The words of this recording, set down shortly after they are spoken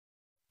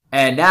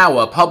And now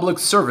a public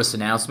service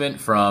announcement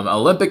from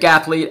Olympic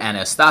athlete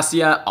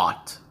Anastasia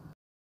Ott.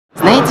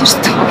 Знаете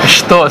что?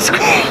 Что?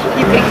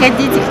 Не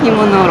приходите к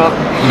нему на урок.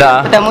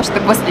 Да. Потому что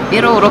после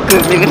первого урока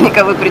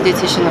наверняка вы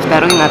придете еще на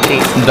второй, на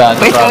третий. Да,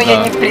 поэтому правда. я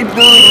не приду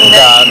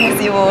именно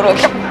из его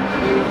урока.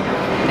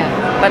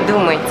 Да,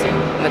 подумайте.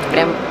 Вот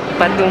прям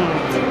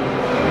подумайте.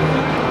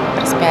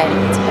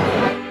 Распиарить тебя.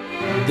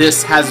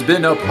 This has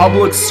been a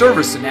public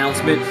service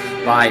announcement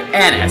by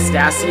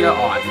Anastasia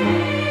Ott.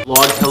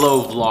 Vlog,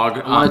 hello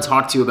vlog. I want to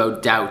talk to you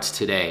about doubt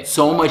today.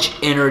 So much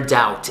inner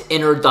doubt,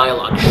 inner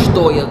dialogue.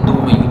 Что я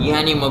думаю?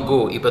 Я не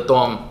могу. И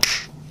потом...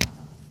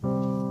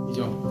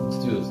 Идем, let's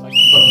do this. I can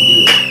fucking do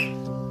this.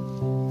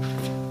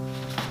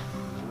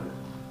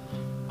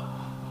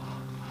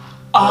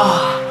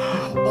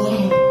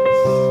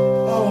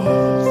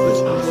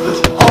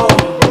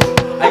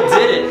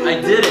 I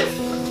did it.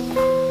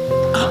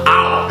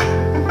 Ow.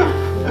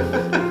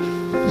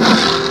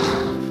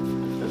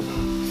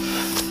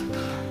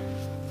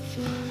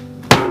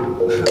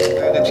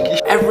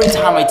 Every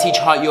time I teach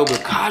hot yoga,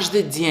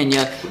 каждый день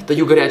я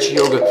даю горячую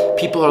йогу,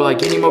 people are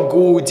like, я не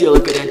могу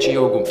делать горячую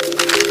йогу.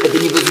 Это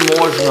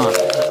невозможно.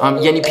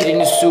 Я не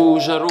перенесу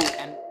жару.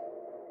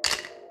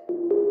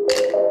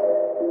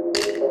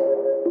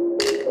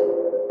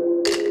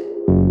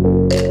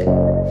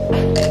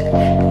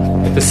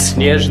 Это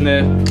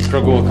снежная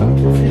прогулка.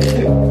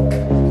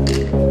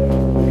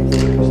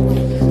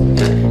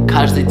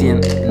 Каждый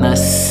день на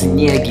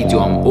снег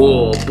идем.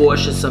 О,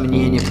 больше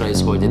сомнений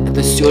происходит.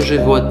 Это все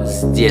живет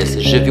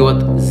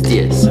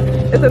здесь.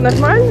 Это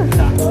нормально?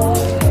 Да.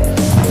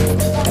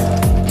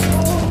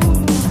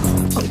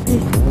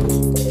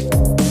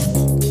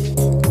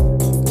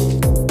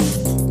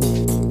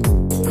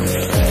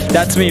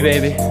 That's me,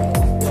 baby.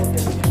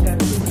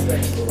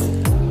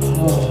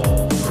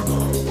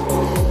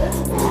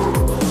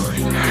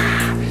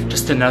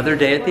 Another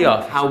day at the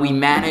office. How we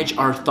manage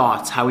our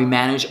thoughts, how we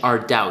manage our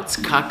doubts.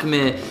 Как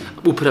мы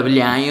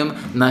управляем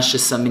наши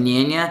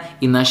сомнения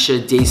и наши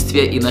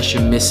действия и наши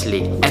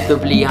мысли. Это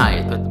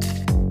влияет.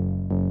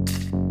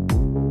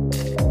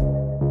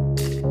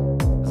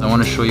 I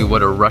want to show you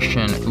what a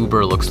Russian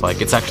Uber looks like.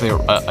 It's actually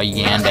a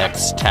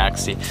Yandex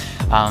taxi.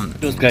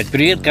 Что сказать?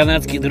 Привет,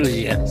 канадские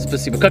друзья.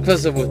 Спасибо. Как вас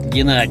зовут?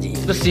 Геннадий.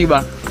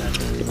 Спасибо.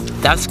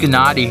 That's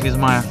Gennady.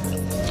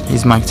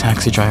 He's my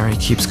taxi driver. He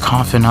keeps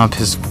coughing up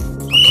his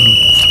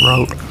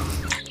throat.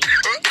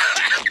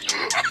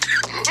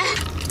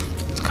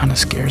 It kind of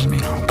scares me.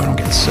 I hope I don't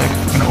get sick.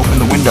 I'm gonna open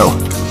the window.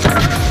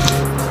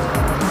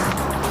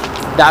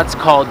 That's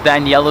called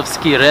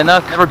Danielovsky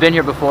Rynok. Never been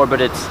here before, but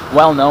it's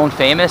well known,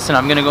 famous, and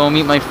I'm gonna go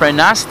meet my friend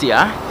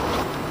Nastya,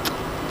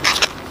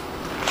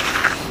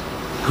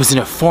 who's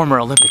a former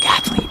Olympic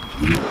athlete.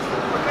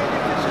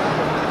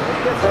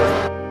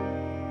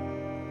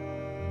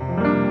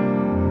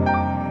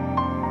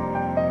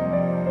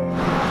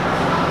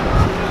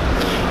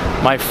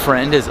 My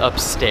friend is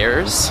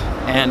upstairs,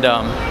 and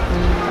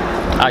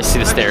I see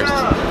the stairs.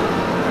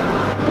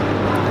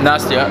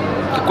 Настя,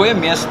 какое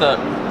место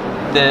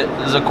ты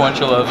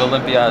закончила в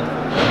Олимпиаде?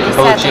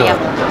 Получила?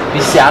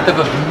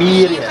 10-го в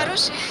мире.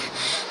 Хороший.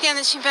 Я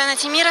на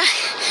чемпионате мира.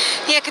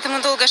 Я к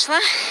этому долго шла.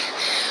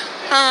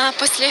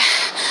 После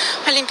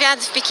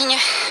Олимпиады в Пекине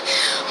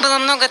было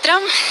много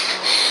травм.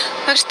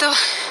 Так что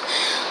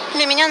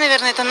для меня,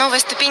 наверное, это новая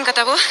ступенька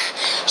того,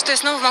 что я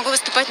снова могу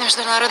выступать на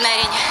международной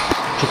арене.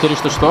 4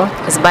 что?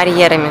 С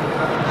барьерами.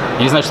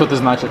 Я не знаю, что это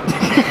значит.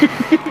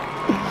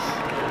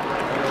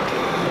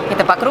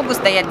 Это по кругу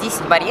стоят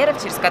 10 барьеров,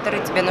 через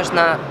которые тебе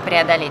нужно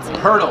преодолеть.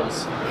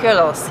 Hurdles.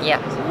 Hurdles, yeah.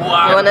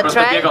 Вау, You wanna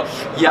try?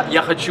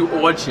 Я хочу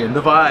очень.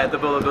 Давай, это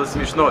было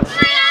смешно.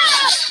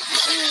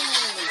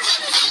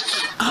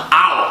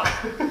 Ау!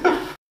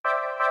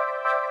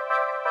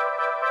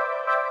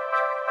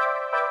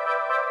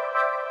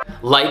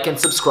 Like and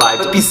subscribe.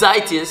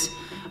 Подписайтесь.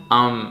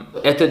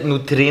 Это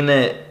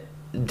внутренний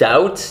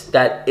doubt,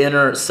 that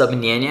inner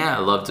сомнение. I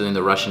love doing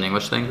the Russian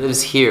English thing. It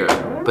lives here,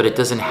 but it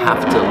doesn't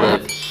have to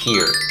live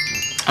here.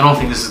 I don't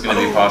think this is going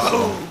to be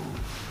possible.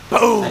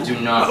 I do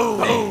not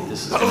think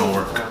this is going to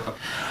work.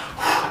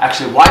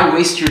 Actually, why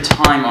waste your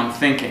time on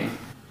thinking?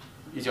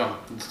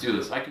 Let's do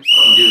this. I can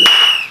fucking do this.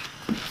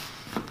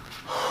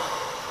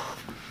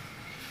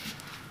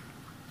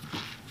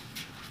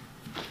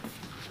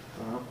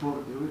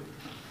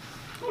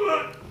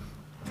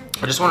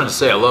 I just wanted to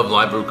say I love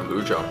live brew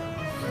kombucha.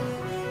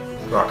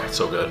 Rock, it's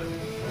so good.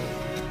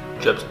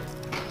 Chips.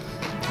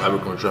 Live brew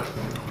kombucha.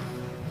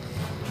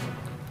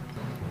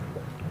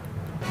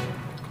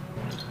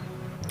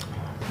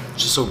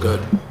 It's just so good.